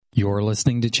You're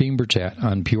listening to Chamber Chat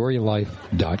on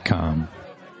PeoriaLife.com.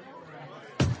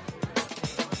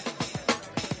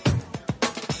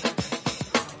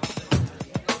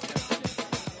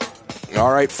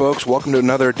 All right, folks, welcome to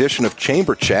another edition of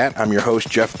Chamber Chat. I'm your host,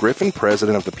 Jeff Griffin,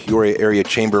 president of the Peoria Area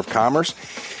Chamber of Commerce.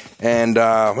 And we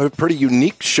have a pretty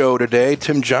unique show today.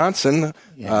 Tim Johnson,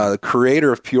 the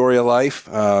creator of Peoria Life,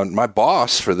 my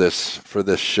boss for this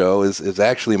show, is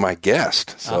actually my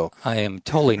guest. So I am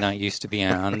totally not used to being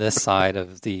on this side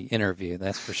of the interview,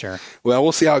 that's for sure. Well,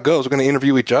 we'll see how it goes. We're going to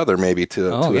interview each other maybe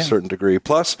to a certain degree.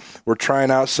 Plus, we're trying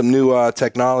out some new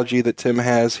technology that Tim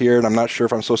has here, and I'm not sure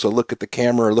if I'm supposed to look at the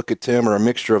camera or look at Tim or a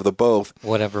mixture of the both.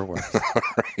 Whatever works. All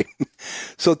right.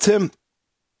 So, Tim,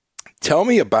 tell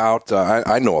me about,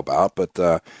 I know about, but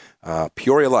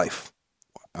Peoria Life,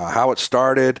 how it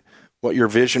started, what your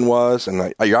vision was,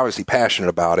 and you're obviously passionate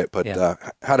about it, but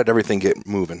how did everything get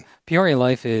moving? Peoria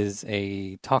Life is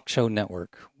a talk show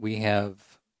network. We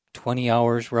have 20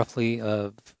 hours roughly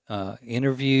of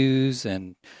interviews,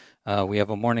 and we have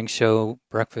a morning show,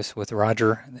 Breakfast with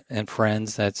Roger and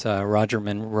Friends. That's Roger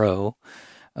Monroe.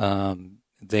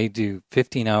 They do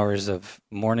 15 hours of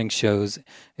morning shows.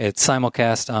 It's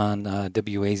simulcast on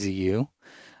WAZU,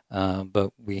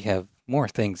 but we have more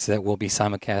things that will be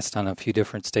simulcast on a few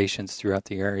different stations throughout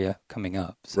the area coming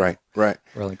up. So Right.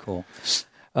 Really cool.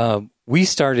 We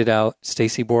started out,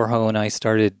 Stacy Borho and I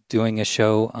started doing a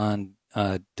show on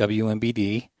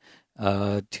WMBD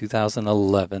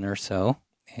 2011 or so,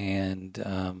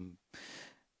 and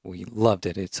we loved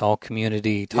it. It's all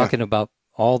community, talking about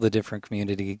all the different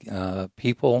community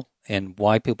people and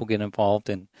why people get involved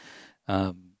and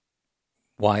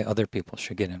why other people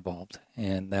should get involved.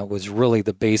 And that was really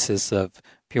the basis of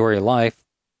Peoria Life.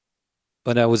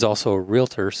 But I was also a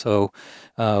realtor, so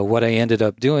what I ended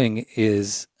up doing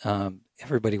is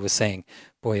everybody was saying,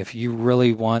 boy, if you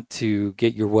really want to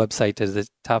get your website to the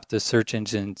top of the search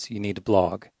engines, you need to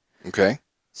blog. Okay.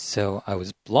 So I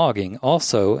was blogging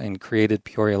also and created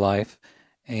Peoria Life,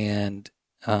 and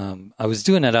I was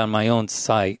doing it on my own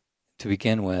site to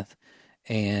begin with,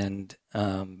 and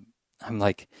I'm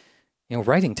like,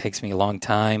 writing takes me a long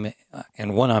time,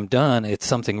 and when I'm done, it's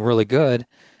something really good,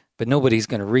 but nobody's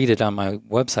going to read it on my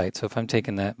website. So if I'm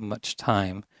taking that much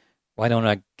time, why don't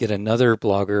I get another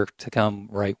blogger to come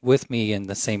write with me in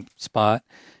the same spot,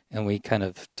 and we kind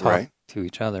of talk to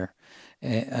each other,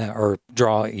 or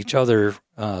draw each other's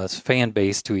fan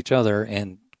base to each other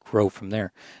and grow from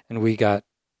there. And we got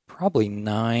probably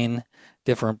 9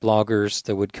 different bloggers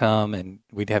that would come, and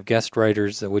we'd have guest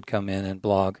writers that would come in and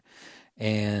blog.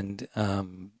 And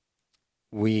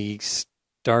we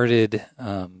started,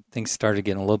 things started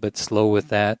getting a little bit slow with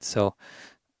that. So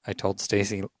I told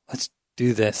Stacy, let's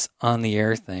do this on the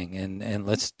air thing, and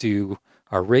let's do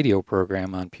our radio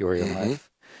program on Peoria Life.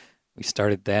 We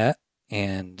started that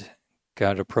and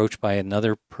got approached by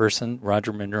another person,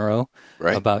 Roger Monroe,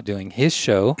 about doing his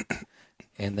show.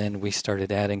 And then we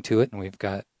started adding to it, and we've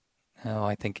got,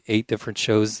 I think 8 different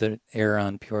shows that air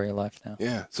on Peoria Life now.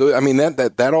 Yeah. So, I mean,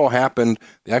 that all happened,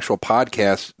 the actual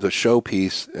podcast, the show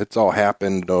piece, it's all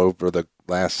happened over the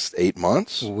last 8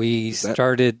 months?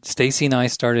 Stacy and I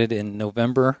started in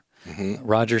November.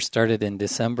 Roger started in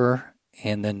December,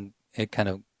 and then it kind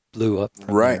of blew up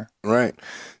from there. Right.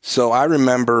 So I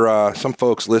remember some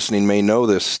folks listening may know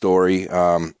this story.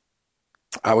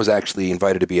 I was actually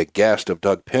invited to be a guest of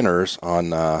Doug Pinner's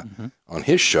on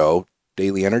his show,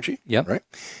 Daily Energy. Yep. Right.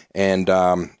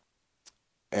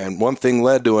 And one thing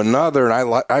led to another,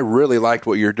 and I really liked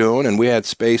what you're doing. And we had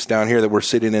space down here that we're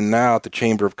sitting in now at the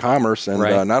Chamber of Commerce. And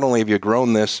not only have you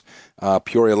grown this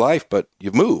Peoria Life, but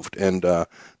you've moved. And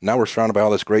now we're surrounded by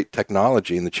all this great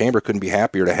technology. And the Chamber couldn't be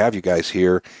happier to have you guys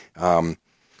here.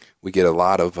 We get a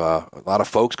lot of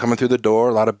folks coming through the door,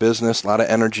 a lot of business, a lot of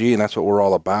energy, and that's what we're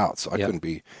all about. So I couldn't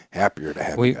be happier to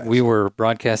have you guys. We were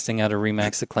broadcasting out of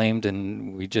Remax Acclaimed,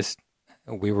 and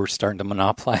we were starting to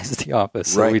monopolize the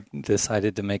office. So we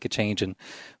decided to make a change, and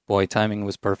boy, timing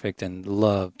was perfect, and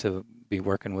love to be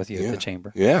working with you at the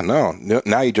Chamber. Yeah, no.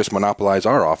 Now you just monopolize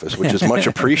our office, which is much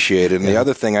appreciated. And the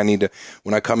other thing I need to,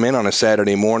 when I come in on a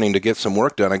Saturday morning to get some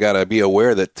work done, I got to be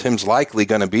aware that Tim's likely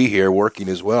going to be here working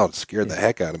as well. It scared the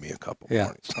heck out of me a couple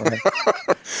mornings.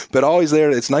 But always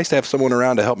there, it's nice to have someone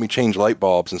around to help me change light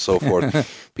bulbs and so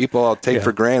forth. People take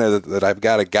for granted that I've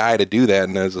got a guy to do that.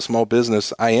 And as a small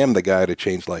business, I am the guy to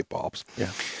change light bulbs.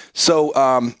 Yeah.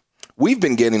 So, We've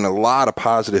been getting a lot of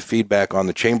positive feedback on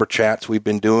the chamber chats we've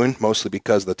been doing, mostly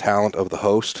because of the talent of the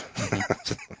host.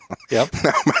 Yep.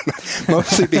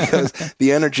 Mostly because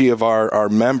the energy of our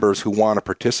members who want to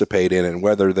participate in it, and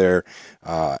whether they're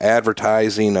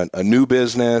advertising a new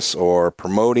business or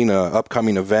promoting an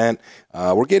upcoming event,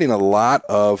 we're getting a lot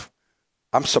of,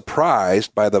 I'm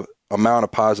surprised by the amount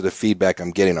of positive feedback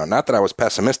I'm getting on. Not that I was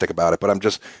pessimistic about it, but I'm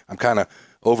kind of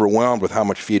overwhelmed with how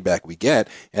much feedback we get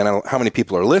and how many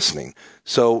people are listening.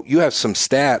 So you have some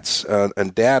stats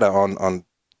and data on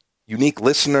unique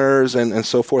listeners and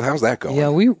so forth. How's that going? Yeah,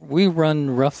 we run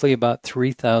roughly about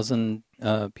 3,000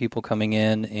 people coming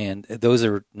in, and those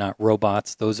are not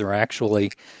robots. Those are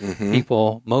actually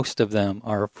people. Most of them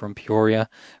are from Peoria.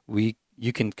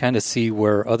 You can kind of see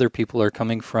where other people are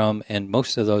coming from, and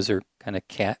most of those are kind of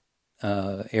cat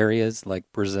areas like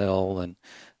Brazil and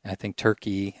I think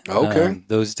Turkey. Okay.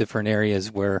 Those different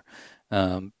areas where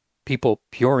people,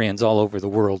 Peorians all over the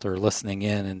world, are listening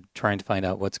in and trying to find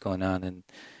out what's going on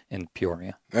in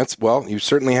Peoria. You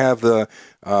certainly have the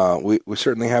we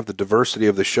certainly have the diversity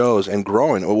of the shows and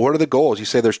growing. What are the goals? You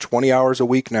say there's 20 hours a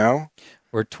week now?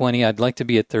 We're 20. I'd like to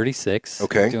be at 36.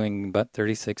 Okay. We're doing about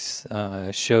 36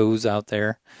 shows out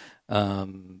there.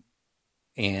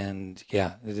 And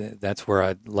yeah, that's where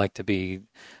I'd like to be,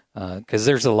 because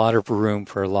there's a lot of room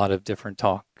for a lot of different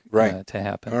talk to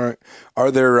happen. All right.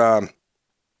 Are there,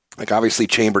 like obviously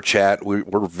Chamber Chat,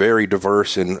 we're very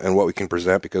diverse in what we can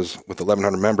present, because with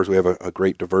 1,100 members, we have a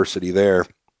great diversity there.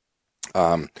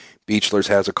 Beachlers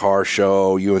has a car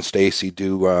show. You and Stacy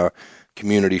do a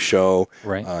community show.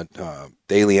 Right.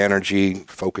 Daily Energy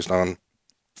focused on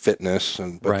fitness.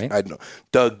 Right. I know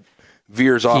Doug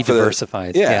veers off. He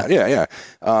diversifies. Yeah.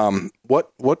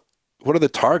 What are the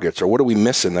targets, or what are we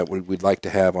missing that we'd like to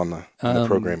have on the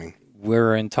programming?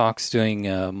 We're in talks doing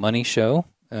a money show,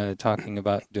 talking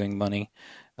about doing money.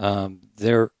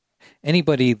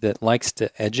 Anybody that likes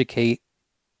to educate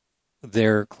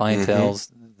their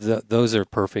clientels, those are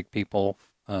perfect people.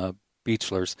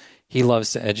 Beachlers, he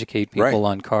loves to educate people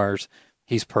on cars.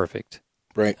 He's perfect.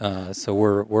 Right. So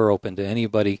we're open to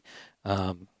anybody.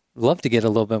 Love to get a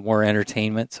little bit more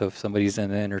entertainment. So if somebody's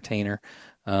an entertainer,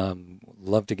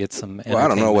 love to get some entertainment. Well, I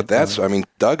don't know what that's. I mean,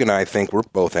 Doug and I think we're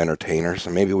both entertainers,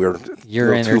 and maybe we're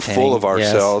too full of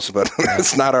ourselves, yes. But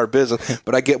it's not our business.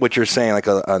 But I get what you're saying, like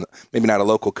maybe not a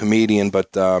local comedian,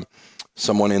 but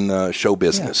someone in the show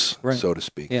business, so to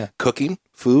speak. Yeah. Cooking,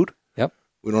 food. Yep.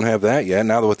 We don't have that yet.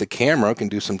 Now that with the camera, we can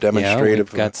do some demonstrative.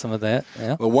 Yeah, we've got some of that.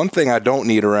 Yeah. Well, one thing I don't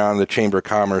need around the Chamber of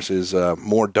Commerce is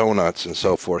more donuts and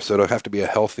so forth. So it'll have to be a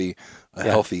healthy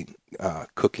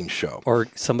cooking show. Or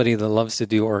somebody that loves to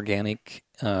do organic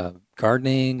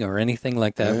gardening or anything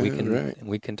like that. Yeah,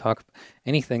 we can talk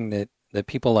anything that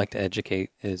people like to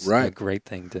educate is a great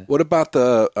thing to. What about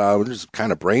we're just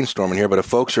kind of brainstorming here, but if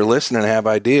folks are listening and have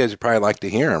ideas, you'd probably like to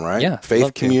hear them, right? Yeah.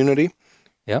 Faith community.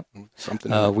 Yep.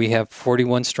 Something. We have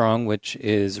 41 Strong, which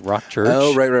is Rock Church.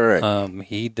 Oh, right.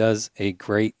 He does a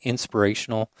great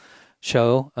inspirational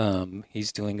show.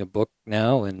 He's doing a book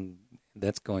now, and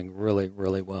that's going really,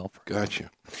 really well. Gotcha.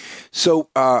 So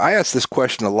I ask this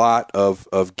question a lot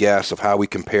of guests, of how we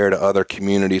compare to other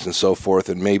communities and so forth,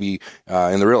 and maybe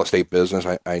in the real estate business,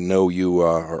 I know you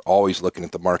are always looking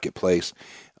at the marketplace.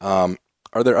 Are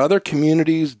there other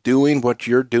communities doing what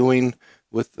you're doing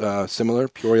with similar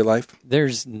Peoria Life?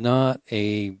 There's not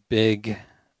a big.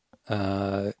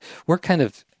 We're kind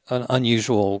of an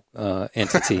unusual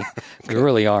entity. We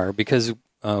really are, because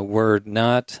we're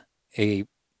not a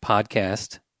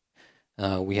podcast.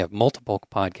 We have multiple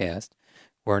podcasts.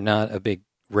 We're not a big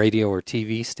radio or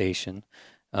TV station.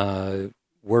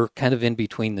 We're kind of in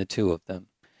between the two of them.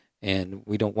 And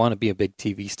we don't want to be a big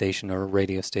TV station or a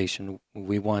radio station.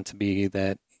 We want to be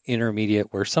that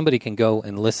intermediate where somebody can go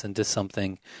and listen to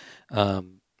something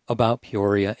about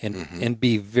Peoria and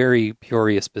be very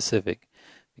Peoria specific,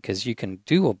 because you can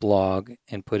do a blog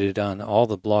and put it on all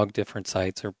the blog different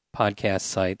sites or podcast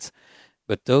sites,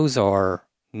 but those are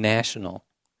national,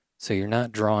 so you're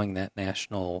not drawing that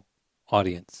national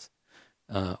audience,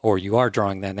 or you are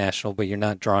drawing that national, but you're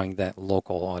not drawing that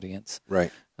local audience,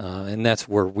 right? And that's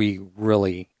where we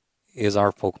really is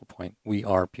our focal point. We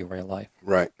are Peoria Life.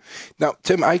 Right. Now,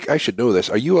 Tim, I should know this.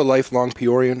 Are you a lifelong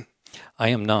Peorian? I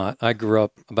am not. I grew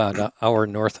up about an hour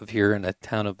north of here in a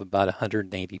town of about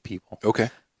 180 people. Okay.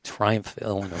 Triumph,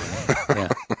 Illinois. Yeah.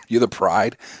 You're the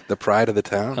pride of the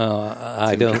town?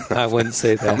 I wouldn't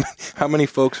say that. How many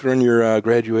folks were in your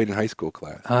graduating high school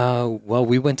class? Well,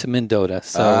 we went to Mendota.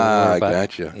 So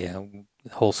gotcha. Yeah,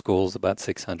 The whole school is about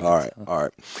 600. All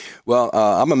right. Well,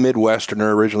 I'm a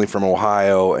Midwesterner, originally from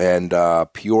Ohio, and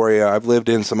Peoria. I've lived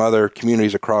in some other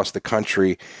communities across the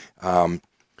country.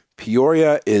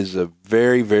 Peoria is a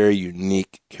very, very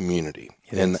unique community.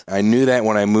 And I knew that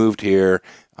when I moved here,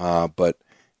 but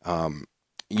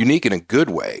unique in a good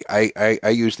way. I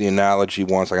used the analogy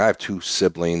once, like I have two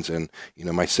siblings, and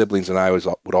my siblings and I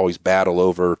would always battle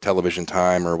over television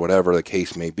time or whatever the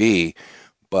case may be.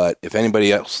 But if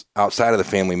anybody else outside of the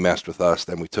family messed with us,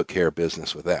 then we took care of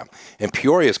business with them. And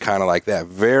Peoria is kind of like that,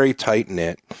 very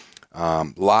tight-knit,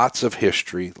 lots of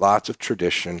history, lots of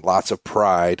tradition, lots of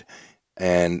pride.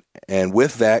 And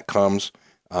with that comes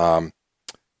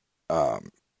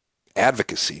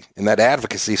advocacy. And that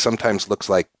advocacy sometimes looks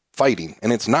like fighting,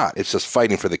 and it's not. It's just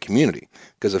fighting for the community.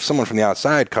 Because if someone from the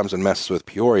outside comes and messes with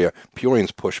Peoria,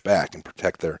 Peorians push back and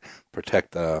protect their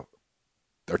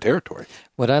territory.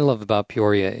 What I love about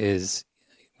Peoria is,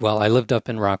 I lived up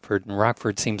in Rockford, and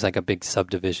Rockford seems like a big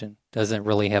subdivision. Doesn't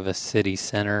really have a city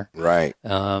center. Right.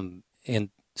 And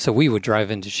so we would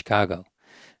drive into Chicago.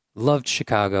 Loved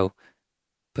Chicago,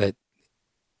 but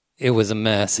it was a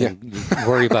mess, and you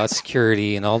worry about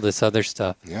security and all this other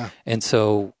stuff. Yeah. And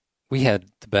so we had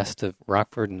the best of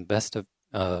Rockford and the best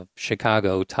of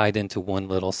Chicago tied into one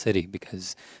little city,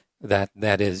 because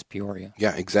that is Peoria.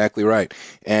 Yeah, exactly right.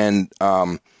 And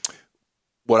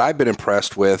what I've been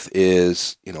impressed with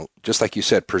is, just like you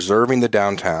said, preserving the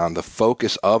downtown, the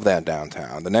focus of that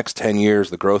downtown. The next 10 years,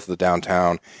 the growth of the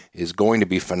downtown is going to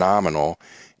be phenomenal.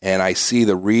 And I see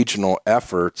the regional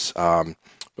efforts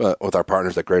with our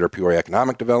partners at Greater Peoria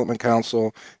Economic Development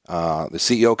Council, the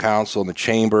CEO Council, and the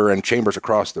Chamber, and chambers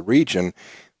across the region,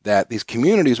 that these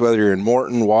communities, whether you're in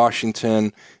Morton,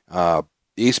 Washington,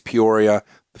 East Peoria,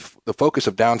 the focus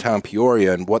of downtown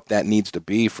Peoria and what that needs to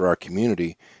be for our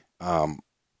community,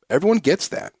 everyone gets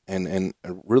that, and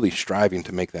really striving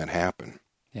to make that happen.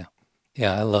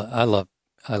 Yeah. I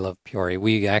love Peoria.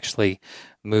 We actually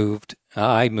moved.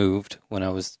 I moved when I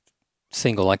was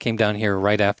single. I came down here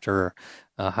right after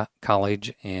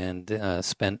college and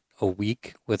spent a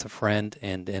week with a friend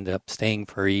and ended up staying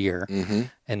for a year,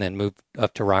 and then moved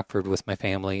up to Rockford with my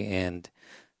family. And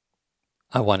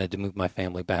I wanted to move my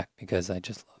family back because I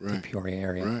just love the Peoria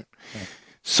area. Right. Yeah.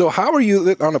 So how are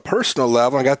you on a personal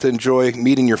level? I got to enjoy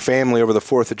meeting your family over the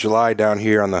 4th of July down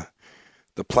here on the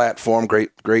platform.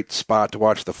 Great spot to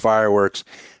watch the fireworks.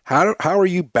 How are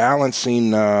you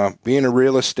balancing being a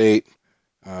real estate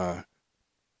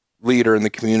leader in the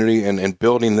community and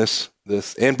building this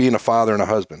and being a father and a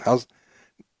husband? How's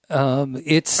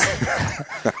it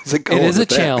is a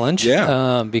challenge,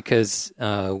 because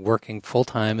working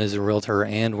full-time as a realtor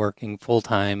and working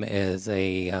full-time as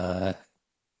a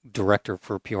director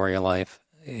for Peoria Life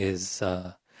is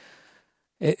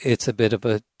it's a bit of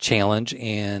a challenge,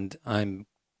 and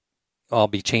I'll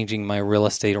be changing my real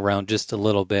estate around just a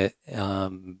little bit.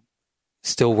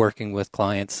 Still working with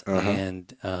clients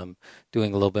and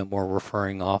doing a little bit more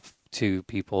referring off to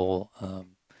people.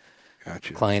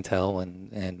 Gotcha. Clientele,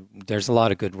 and there's a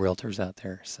lot of good realtors out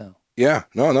there. So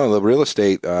the real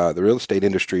estate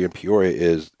industry in Peoria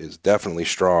is definitely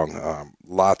strong.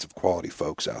 Lots of quality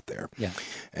folks out there. Yeah,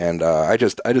 and I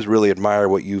just really admire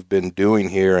what you've been doing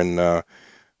here, and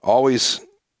always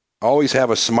have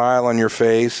a smile on your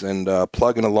face and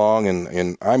plugging along.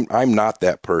 And I'm not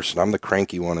that person. I'm the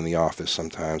cranky one in the office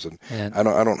sometimes, and I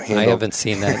don't handle. I haven't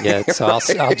seen that yet, so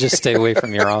I'll just stay away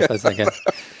from your office, I guess.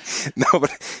 No,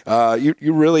 but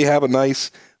you really have a nice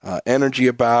energy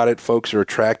about it. Folks are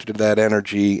attracted to that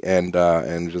energy, and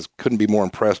just couldn't be more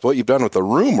impressed. What you've done with the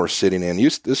room we're sitting in.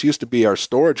 This used to be our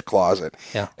storage closet,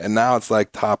 and now it's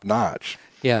like top notch.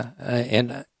 Yeah,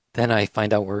 and then I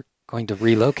find out we're going to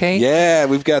relocate. Yeah,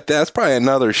 we've got that. That's probably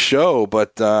another show,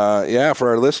 but for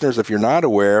our listeners, if you're not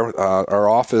aware, our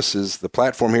office the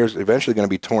platform here is eventually going to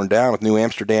be torn down, with New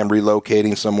Amsterdam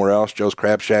relocating somewhere else, Joe's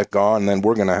Crab Shack gone, and then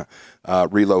we're going to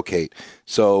relocate.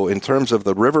 So in terms of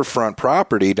the riverfront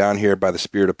property down here by the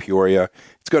Spirit of Peoria,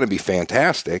 it's going to be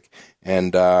fantastic.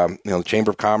 And the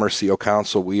Chamber of Commerce, CEO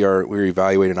Council, we're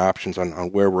evaluating options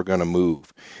on where we're going to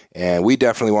move, and we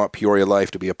definitely want Peoria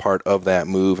Life to be a part of that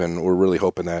move, and we're really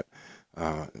hoping that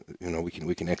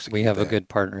we can execute. We have that. a good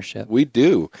partnership. We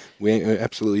do. We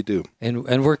absolutely do. And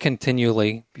we're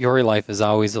continually, Peoria Life is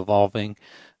always evolving.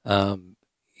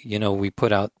 We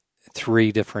put out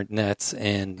 3 different nets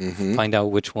and find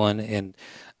out which one. And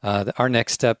our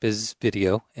next step is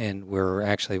video, and we're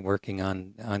actually working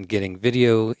on getting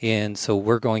video in. So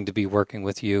we're going to be working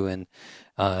with you and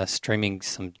streaming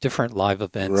some different live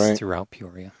events throughout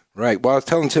Peoria. Right. Well, I was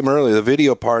telling Tim earlier, the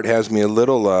video part has me a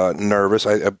little nervous.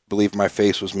 I believe my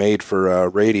face was made for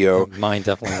radio. Mine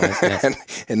definitely was,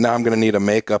 yes. and now I'm going to need a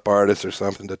makeup artist or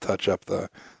something to touch up the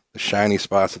shiny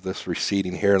spots of this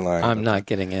receding hairline. I'm not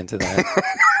getting into that.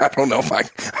 I don't know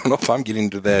if I'm getting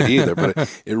into that either,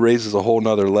 but it raises a whole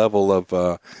nother level of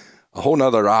a whole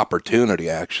nother opportunity,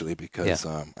 actually, because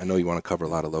I know you want to cover a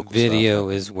lot of local Video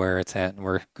stuff. is where it's at, and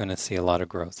we're going to see a lot of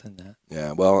growth in that.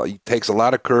 Yeah, well, it takes a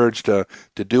lot of courage to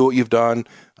do what you've done.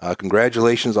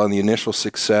 Congratulations on the initial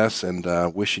success, and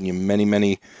wishing you many,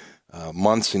 many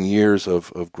months and years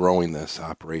of growing this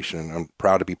operation. I'm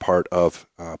proud to be part of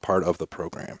the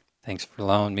program. Thanks for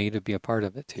allowing me to be a part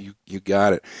of it, too. You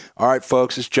got it. All right,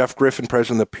 folks, it's Jeff Griffin,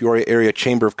 president of the Peoria Area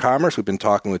Chamber of Commerce. We've been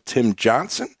talking with Tim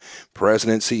Johnson,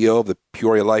 president and CEO of the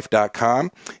PeoriaLife.com.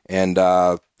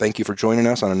 And thank you for joining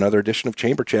us on another edition of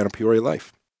Chamber Chat on Peoria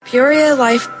Life.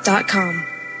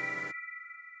 PeoriaLife.com.